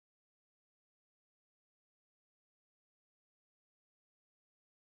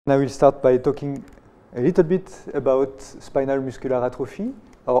I will start by talking a little bit about spinal muscular atrophy,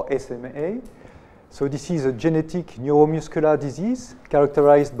 or SMA. So this is a genetic neuromuscular disease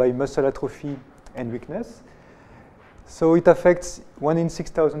characterized by muscle atrophy and weakness. So it affects 1 in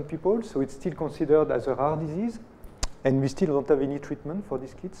 6,000 people, so it's still considered as a rare disease, and we still don't have any treatment for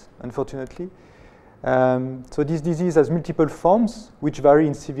these kids, unfortunately. So this disease has multiple forms, which vary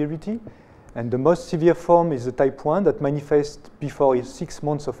in severity, and the most severe form is the type 1 that manifests before 6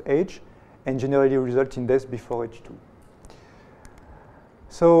 months of age and generally results in death before age 2.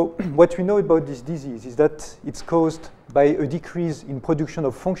 So what we know about this disease is that it's caused by a decrease in production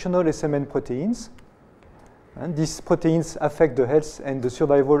of functional SMN proteins. And these proteins affect the health and the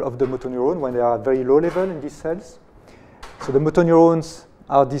survival of the motor neuron when they are at very low level in these cells. So the motor neurons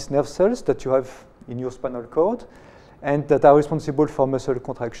are these nerve cells that you have in your spinal cord and that are responsible for muscle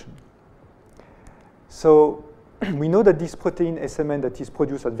contraction. So we know that this protein SMN that is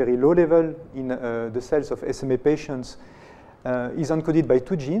produced at very low level in the cells of SMA patients is encoded by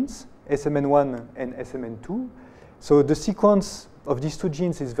 2 genes, SMN1 and SMN2. So the sequence of these 2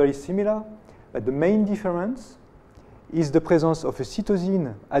 genes is very similar, but the main difference is the presence of a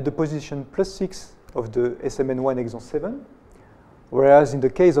cytosine at the position +6 of the SMN1 exon 7, whereas in the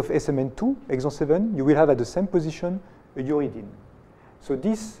case of SMN2 exon 7, you will have at the same position a uridine. So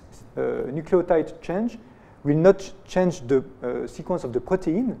this nucleotide change will not change the sequence of the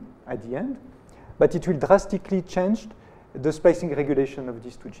protein at the end, but it will drastically change the splicing regulation of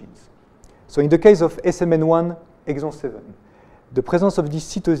these 2 genes. So in the case of SMN1 exon 7, the presence of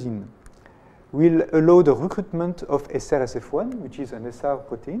this cytosine will allow the recruitment of SRSF1, which is an SR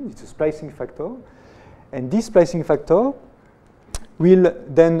protein. It's a splicing factor. And this splicing factor will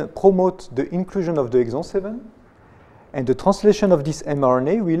then promote the inclusion of the exon 7, and the translation of this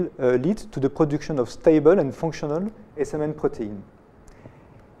mRNA will lead to the production of stable and functional SMN protein.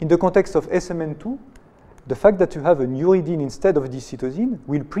 In the context of SMN2, the fact that you have a uridine instead of this cytosine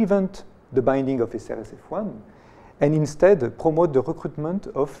will prevent the binding of SRSF1 and instead promote the recruitment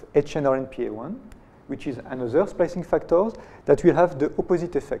of HNRNPA1, which is another splicing factor that will have the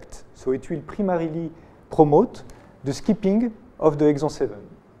opposite effect. So it will primarily promote the skipping of the exon 7.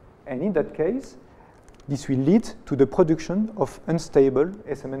 And in that case, this will lead to the production of unstable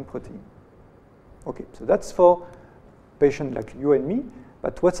SMN protein. Okay, so that's for patients like you and me,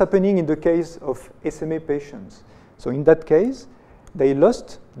 but what's happening in the case of SMA patients? So in that case, they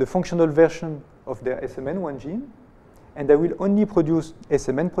lost the functional version of their SMN1 gene, and they will only produce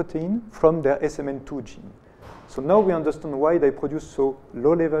SMN protein from their SMN2 gene. So now we understand why they produce so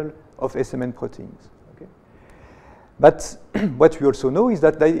low level of SMN proteins. Okay? But what we also know is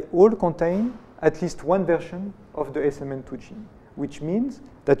that they all contain at least one version of the SMN2 gene, which means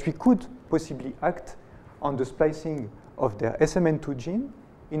that we could possibly act on the splicing of their SMN2 gene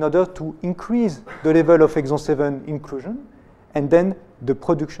in order to increase the level of exon 7 inclusion and then the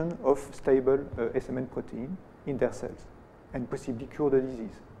production of stable SMN protein in their cells and possibly cure the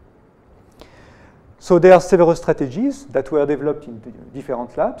disease. So there are several strategies that were developed in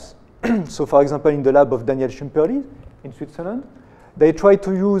different labs. So for example, in the lab of Daniel Schumperli in Switzerland, they try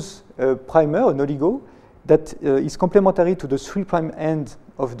to use a primer, an oligo, that is complementary to the 3' end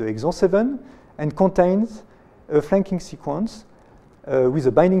of the exon 7 and contains a flanking sequence with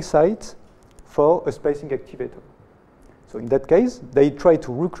a binding site for a splicing activator. So in that case, they try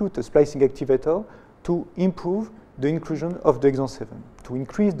to recruit a splicing activator to improve the inclusion of the exon 7, to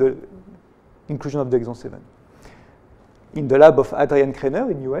increase the inclusion of the exon 7. In the lab of Adrian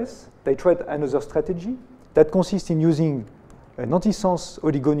Krenner in US, they tried another strategy that consists in using an antisense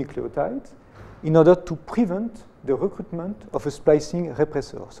oligonucleotide in order to prevent the recruitment of a splicing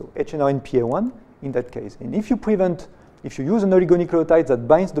repressor, so HNRNPA1 in that case. And if you use an oligonucleotide that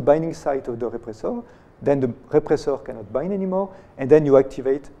binds the binding site of the repressor, then the repressor cannot bind anymore, and then you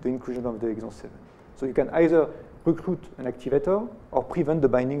activate the inclusion of the exon 7. So you can either recruit an activator or prevent the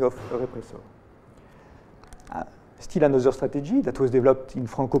binding of a repressor. Still another strategy that was developed in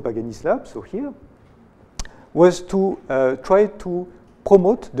Franco Pagani's lab, so here, was to try to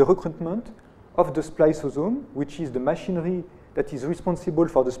promote the recruitment of the spliceosome, which is the machinery that is responsible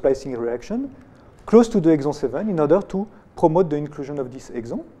for the splicing reaction, close to the exon 7 in order to promote the inclusion of this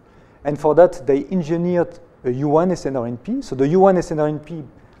exon. And for that, they engineered a U1 SNRNP. So the U1 SNRNP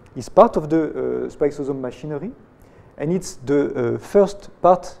is part of the spliceosome machinery, and it's the first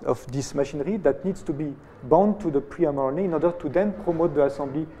part of this machinery that needs to be bound to the pre-mRNA in order to then promote the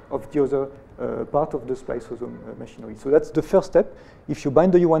assembly of the other part of the spliceosome machinery. So that's the first step. If you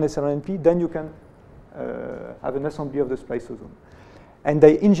bind the U1 SNRNP, then you can have an assembly of the spliceosome. And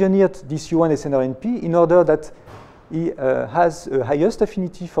they engineered this U1 SNRNP in order that has a highest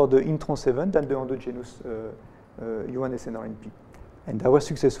affinity for the intron 7 than the endogenous U1 SNRNP. And they were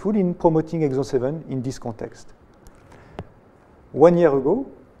successful in promoting exon 7 in this context. 1 year ago,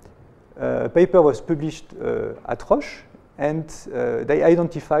 a paper was published at Roche, and they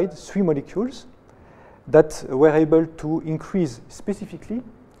identified 3 molecules that were able to increase specifically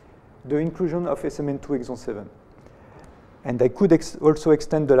the inclusion of SMN2 exon 7. And they could also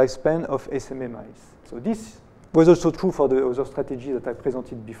extend the lifespan of SMA mice. So this was also true for the other strategy that I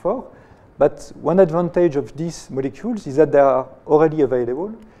presented before. But one advantage of these molecules is that they are orally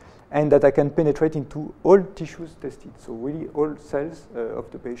available and that I can penetrate into all tissues tested, so really all cells of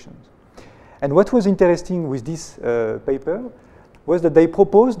the patient. And what was interesting with this paper was that they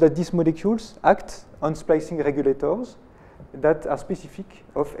proposed that these molecules act on splicing regulators that are specific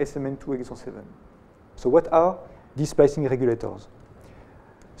of SMN2 exon 7. So what are these splicing regulators?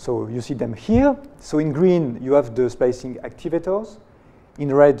 So you see them here. So in green, you have the splicing activators.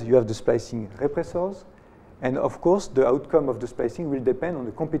 In red, you have the splicing repressors. And of course, the outcome of the splicing will depend on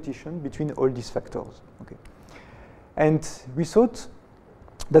the competition between all these factors. Okay. And we thought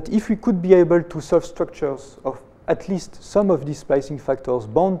that if we could be able to solve structures of at least some of these splicing factors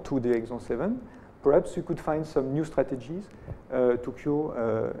bound to the exon 7, perhaps we could find some new strategies to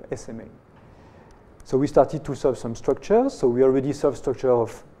cure SMA. So we started to solve some structures. So we already solved structure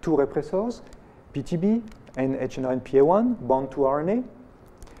of 2 repressors, PTB and HNRNPA1 bound to RNA.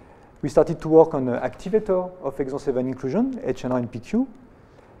 We started to work on an activator of exon 7 inclusion, HNRNPQ.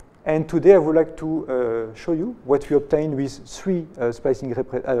 And today I would like to show you what we obtained with 3 splicing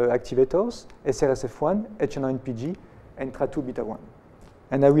activators, SRSF1, HNRNPG, and TRA2-beta1.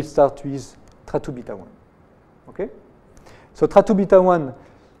 And I will start with TRA2-beta1. Okay? So TRA2-beta1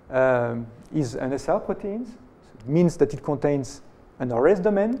 is an SR protein. It means that it contains an RS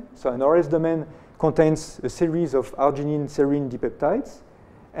domain. So an RS domain contains a series of arginine-serine dipeptides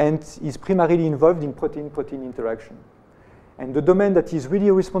and is primarily involved in protein-protein interaction. And the domain that is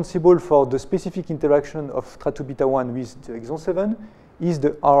really responsible for the specific interaction of TRA2-beta1 with the exon 7 is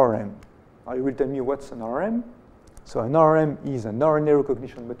the RRM. Now you will tell me what's an RRM. So an RRM is an RNA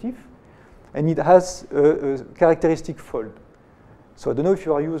recognition motif, and it has a characteristic fold. So I don't know if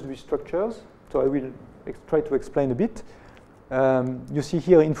you are used with structures, so I will try to explain a bit. You see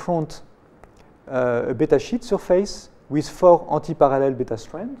here in front a beta sheet surface with 4 anti-parallel beta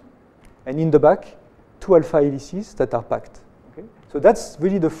strands, and in the back, 2 alpha helices that are packed. Okay? So that's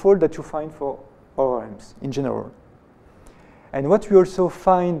really the fold that you find for RRMs in general. And what we also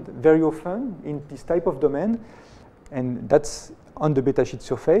find very often in this type of domain, and that's on the beta sheet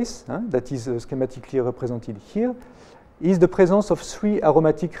surface, that is schematically represented here, is the presence of 3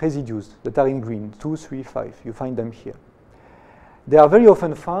 aromatic residues that are in green, 2, 3, 5. You find them here. They are very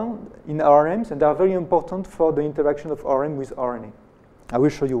often found in RRMs, and they are very important for the interaction of RNA with RNA. I will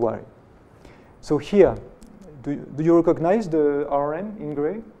show you why. So here, do you recognize the RRM in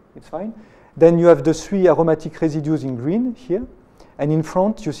gray? It's fine. Then you have the 3 aromatic residues in green here, and in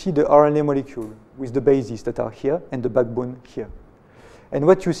front you see the RNA molecule with the bases that are here and the backbone here. And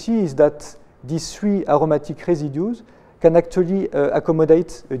what you see is that these 3 aromatic residues can actually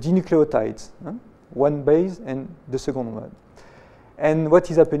accommodate dinucleotides, one base and the second one. And what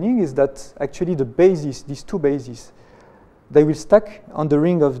is happening is that actually the bases, these 2 bases, they will stack on the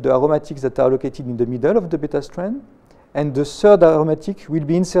ring of the aromatics that are located in the middle of the beta strand, and the 3rd aromatic will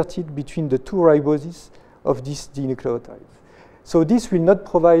be inserted between the 2 riboses of these dinucleotides. So this will not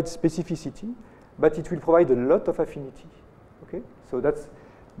provide specificity, but it will provide a lot of affinity. Okay? So that's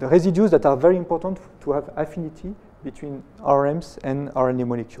the residues that are very important to have affinity between RMs and RNA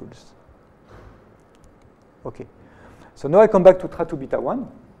molecules. Okay. So now I come back to TRA2-beta1,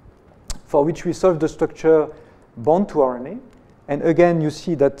 for which we solve the structure bound to RNA. And again, you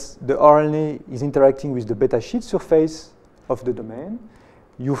see that the RNA is interacting with the beta sheet surface of the domain.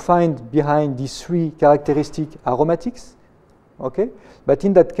 You find behind these 3 characteristic aromatics. Okay? But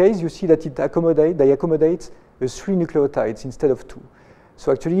in that case, you see that they accommodate 3 nucleotides instead of 2.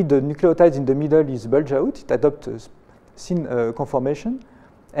 So actually, the nucleotides in the middle is bulge out. It adopts a syn conformation.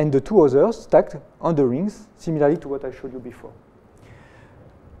 And the 2 others stacked on the rings, similarly to what I showed you before.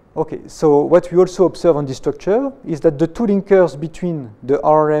 Okay, so what we also observe on this structure is that the 2 linkers between the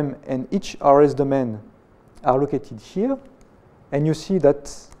RRM and each RS domain are located here. And you see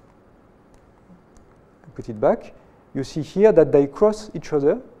that, I put it back, you see here that they cross each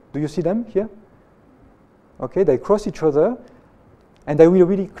other. Do you see them here? Okay, they cross each other, and they will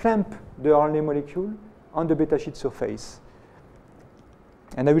really clamp the RNA molecule on the beta sheet surface.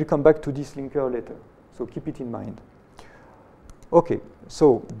 And I will come back to this linker later, so keep it in mind. Okay,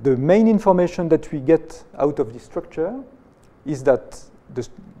 so the main information that we get out of this structure is that the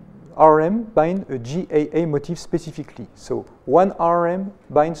RRM binds a GAA motif specifically. So one RRM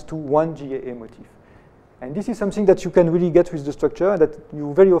binds to one GAA motif. And this is something that you can really get with the structure that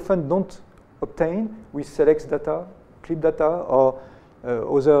you very often don't obtain with SELEX data, CLIP data, or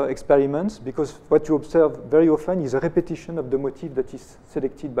other experiments, because what you observe very often is a repetition of the motif that is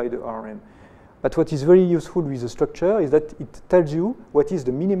selected by the RRM. But what is very useful with the structure is that it tells you what is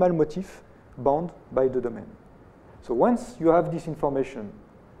the minimal motif bound by the domain. So once you have this information,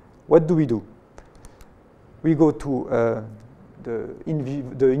 what do? We go to the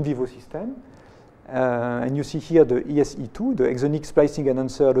in vivo system, and you see here the ESE2, the exonic splicing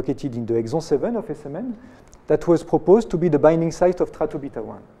enhancer located in the exon 7 of SMN, that was proposed to be the binding site of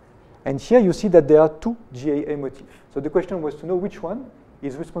TRATO-beta1. And here you see that there are two GAA motifs. So the question was to know which one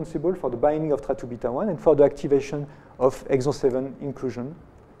is responsible for the binding of TRATO-beta1 and for the activation of exon 7 inclusion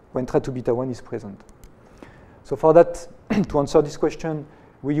when TRATO-beta1 is present. So for that, to answer this question,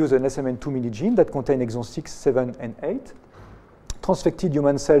 we use an SMN2 mini-gene that contains exons 6, 7, and 8, transfected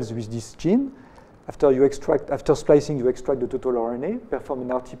human cells with this gene. After splicing, you extract the total RNA, perform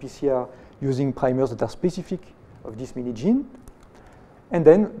an RT-PCR using primers that are specific of this mini-gene. And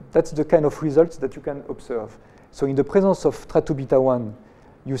then that's the kind of results that you can observe. So in the presence of TRATO-beta1,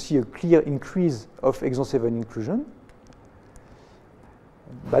 you see a clear increase of exon 7 inclusion.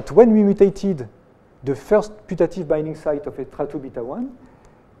 But when we mutated the first putative binding site of a TRATO-beta1,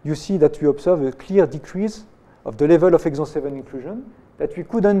 you see that we observe a clear decrease of the level of exon 7 inclusion that we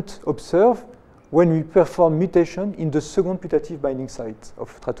couldn't observe when we perform mutation in the second putative binding site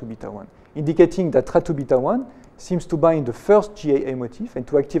of TRATO-beta1, indicating that TRATO-beta1 seems to bind the first GAA motif and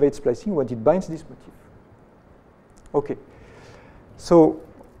to activate splicing when it binds this motif. Okay, so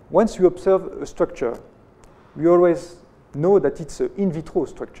once you observe a structure, we always know that it's an in vitro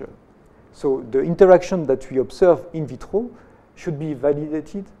structure. So the interaction that we observe in vitro should be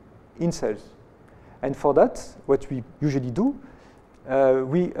validated in cells. And for that, what we usually do,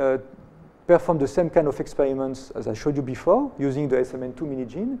 we perform the same kind of experiments as I showed you before, using the SMN2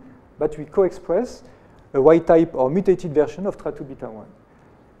 mini-gene, but we co-express a wild-type or mutated version of TRATO-beta1.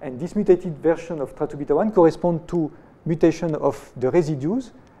 And this mutated version of TRATO-beta1 corresponds to mutation of the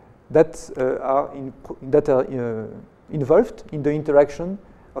residues that are involved in the interaction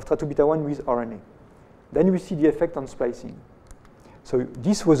of TRATO-beta1 with RNA. Then we see the effect on splicing. So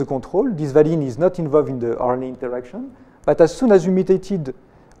this was a control. This valine is not involved in the RNA interaction, but as soon as we mutated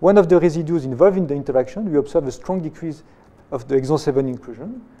one of the residues involved in the interaction, we observe a strong decrease of the exon 7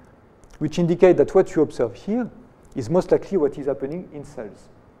 inclusion, which indicates that what you observe here is most likely what is happening in cells.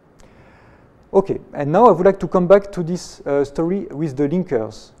 Okay, and now I would like to come back to this story with the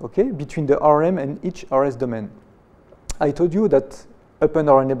linkers, okay, between the RM and each RS domain. I told you that upon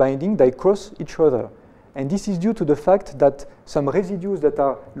RNA binding, they cross each other. And this is due to the fact that some residues that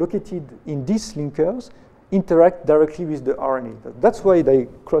are located in these linkers interact directly with the RNA. That's why they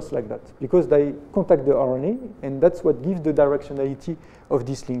cross like that, because they contact the RNA, and that's what gives the directionality of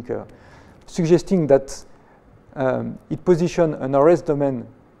this linker, suggesting that it positions an RS domain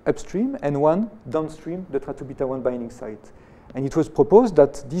upstream and one downstream the TRATO-beta1 binding site. And it was proposed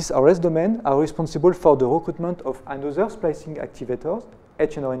that these RS domains are responsible for the recruitment of another splicing activators,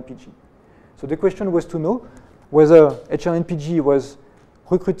 HNRNPG. So the question was to know whether HNRNPG was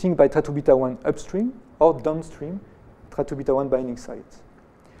recruiting by TRATO-beta1 upstream or downstream TRATO-beta1 binding sites.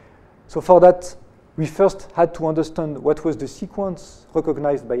 So for that, we first had to understand what was the sequence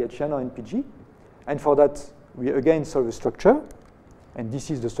recognized by HNRNPG. And for that, we again solve a structure. And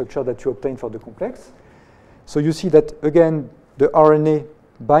this is the structure that you obtain for the complex. So you see that, again, the RNA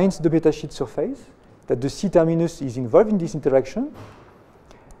binds the beta sheet surface, that the C-terminus is involved in this interaction.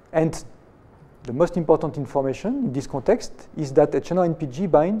 And the most important information in this context is that HNRNPG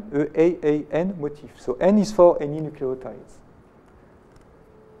binds a AAN motif. So N is for any nucleotides.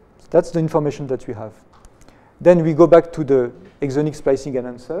 So that's the information that we have. Then we go back to the exonic splicing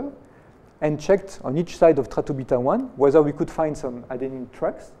enhancer and checked on each side of TRATO-beta1 whether we could find some adenine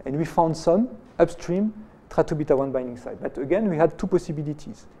tracks, and we found some upstream TRATO-beta1 binding site. But again, we had two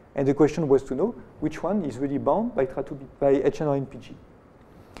possibilities, and the question was to know which one is really bound by HNRNPG.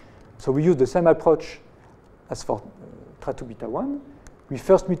 So we used the same approach as for TRATO-beta1. We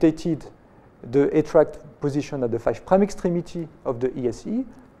first mutated the A-tract position at the 5' extremity of the ESE,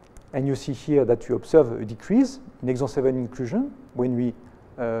 and you see here that you observe a decrease in exon 7 inclusion when we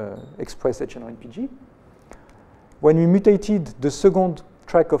express HNRNPG. When we mutated the second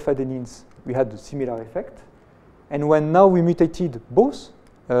track of adenines, we had a similar effect. And when now we mutated both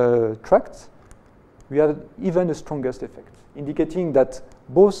tracts, we have even a strongest effect, indicating that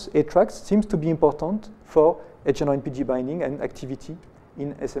both A tracts seems to be important for HNR-NPG binding and activity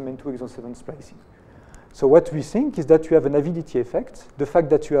in SMN2 exon 7 splicing. So what we think is that you have an avidity effect. The fact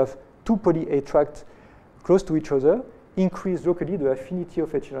that you have two poly-A tracts close to each other increase locally the affinity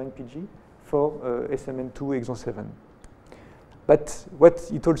of HNR-NPG for SMN2 exon 7. But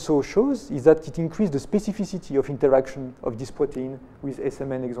what it also shows is that it increases the specificity of interaction of this protein with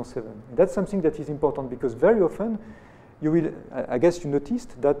SMN exon 7. And that's something that is important because very often you will, I guess you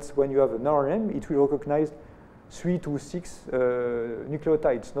noticed that when you have an RNM, it will recognize 3 to 6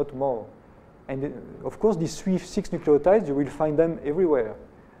 nucleotides, not more. And of course, these 6 nucleotides, you will find them everywhere.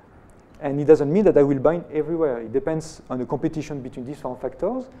 And it doesn't mean that they will bind everywhere. It depends on the competition between these form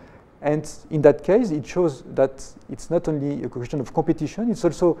factors. And in that case, it shows that it's not only a question of competition, it's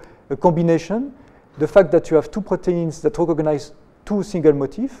also a combination. The fact that you have two proteins that recognize two single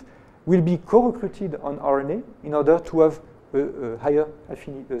motifs will be co-recruited on RNA in order to have a higher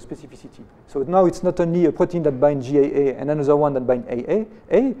affinity, specificity. So now it's not only a protein that binds GAA and another one that binds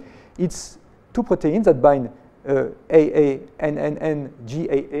AA, it's two proteins that bind AA and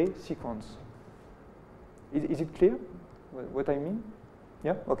GAA sequence. Is it clear what I mean?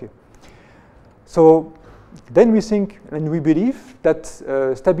 Yeah? Okay. So then we think and we believe that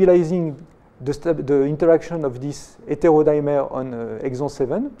stabilizing the interaction of this heterodimer on exon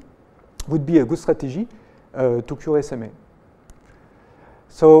 7 would be a good strategy to cure SMA.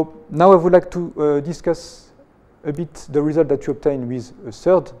 So now I would like to discuss a bit the result that you obtain with a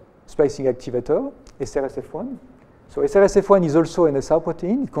third splicing activator, SRSF1. So SRSF1 is also an SR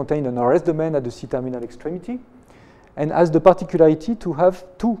protein. It contains an RS domain at the C-terminal extremity and has the particularity to have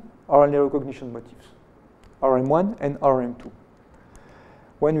two RNA recognition motifs, RM1 and RM2.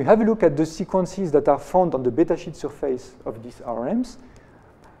 When we have a look at the sequences that are found on the beta sheet surface of these RMs,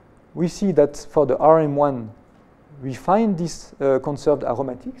 we see that for the RM1, we find these conserved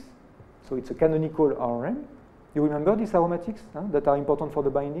aromatics. So it's a canonical RM. You remember these aromatics that are important for the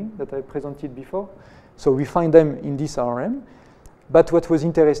binding that I presented before? So we find them in this RM. But what was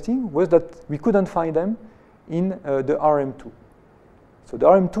interesting was that we couldn't find them in the RM2. So the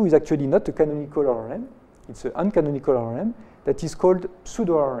RM2 is actually not a canonical RM. It's an uncanonical RM that is called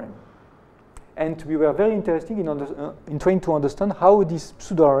pseudo-RM. And we were very interested in trying to understand how this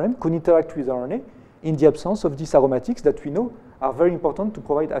pseudo-RM could interact with RNA in the absence of these aromatics that we know are very important to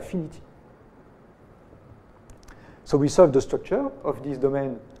provide affinity. So we solved the structure of this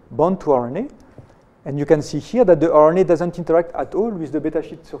domain bound to RNA. And you can see here that the RNA doesn't interact at all with the beta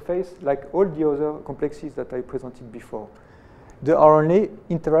sheet surface like all the other complexes that I presented before. The RNA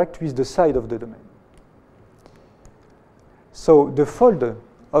interact with the side of the domain. So the fold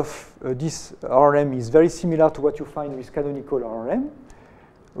of this RM is very similar to what you find with canonical RM.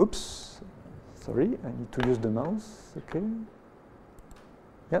 Oops, sorry, I need to use the mouse. Okay.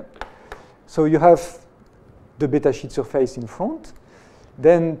 Yeah. So you have the beta sheet surface in front,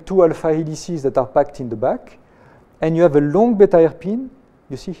 then two alpha helices that are packed in the back, and you have a long beta hairpin,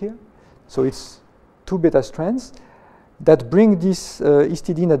 you see here? So it's two beta strands that bring this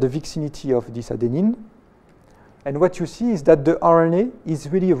histidine at the vicinity of this adenine. And what you see is that the RNA is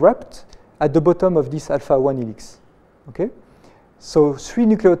really wrapped at the bottom of this alpha-1 helix. Okay? So 3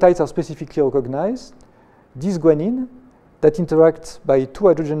 nucleotides are specifically recognized. This guanine that interacts by 2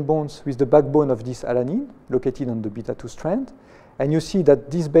 hydrogen bonds with the backbone of this alanine, located on the beta-2 strand. And you see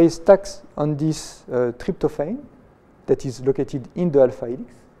that this base stacks on this tryptophan that is located in the alpha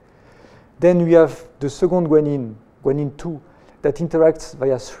helix. Then we have the second guanine, guanine 2, that interacts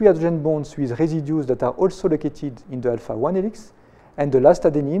via 3 hydrogen bonds with residues that are also located in the alpha-1 helix, and the last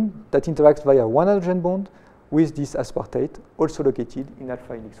adenine that interacts via 1 hydrogen bond with this aspartate, also located in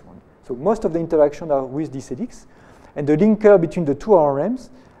alpha helix 1. So most of the interactions are with this helix, and the linker between the two RMs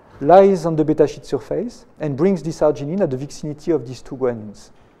lies on the beta sheet surface and brings this arginine at the vicinity of these two guanines.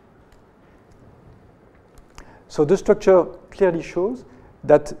 So the structure clearly shows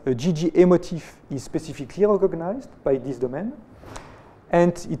that a GGA motif is specifically recognized by this domain.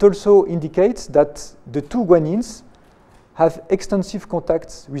 And it also indicates that the two guanines have extensive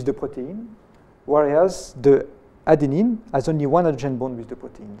contacts with the protein, whereas the adenine has only 1 hydrogen bond with the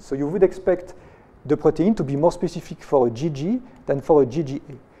protein. So you would expect the protein to be more specific for a GG than for a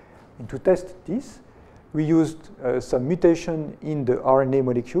GGA. And to test this, we used some mutation in the RNA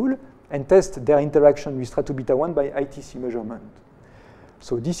molecule and test their interaction with strato-beta-1 by ITC measurement.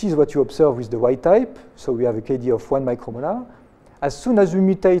 So this is what you observe with the Y type. So we have a KD of 1 micromolar. As soon as we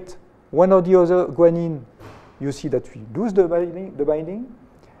mutate one or the other guanine, you see that we lose the binding.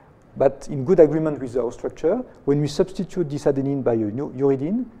 But in good agreement with our structure, when we substitute this adenine by a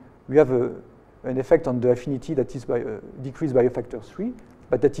uridine, we have a an effect on the affinity that is decreased by a factor 3,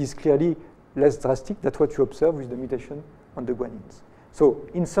 but that is clearly less drastic than what you observe with the mutation on the guanines. So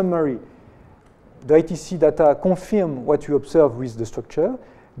in summary, the ITC data confirm what you observe with the structure.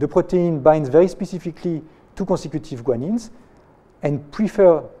 The protein binds very specifically to consecutive guanines and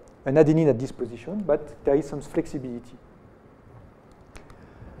prefer an adenine at this position, but there is some flexibility.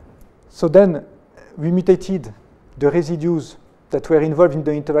 So then we mutated the residues that were involved in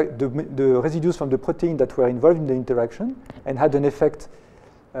the residues from the protein that were involved in the interaction and had an effect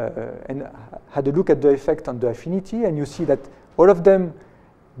and had a look at the effect on the affinity, and you see that all of them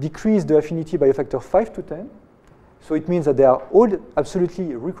decrease the affinity by a factor 5 to 10. So it means that they are all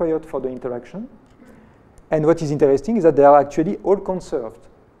absolutely required for the interaction. And what is interesting is that they are actually all conserved.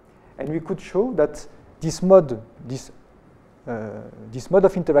 And we could show that this mode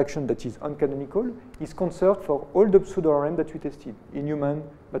of interaction that is uncanonical is conserved for all the pseudo-RM that we tested, in human,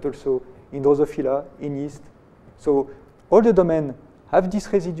 but also in Drosophila, in yeast. So all the domains have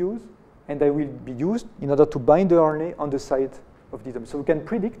these residues, and they will be used in order to bind the RNA on the site of this domain. So we can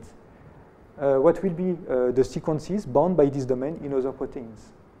predict what will be the sequences bound by this domain in other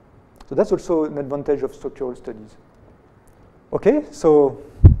proteins. So that's also an advantage of structural studies. Okay, so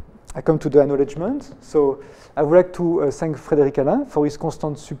I come to the acknowledgement. So I would like to thank Frédéric Alain for his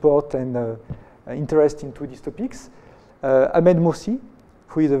constant support and interest into these topics. Ahmed Moursi,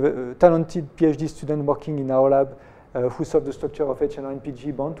 who is a talented PhD student working in our lab, who solved the structure of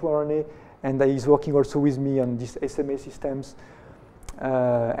HNR-NPG bound to RNA, and is working also with me on these SMA systems.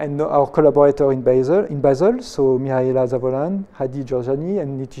 And our collaborator in Basel, so Mihaela Zavolan, Hadi Georgiani,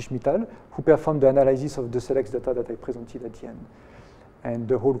 and Nitish Mittal, who performed the analysis of the SELEX data that I presented at the end. And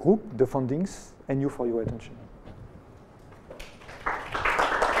the whole group, the fundings, and you for your attention.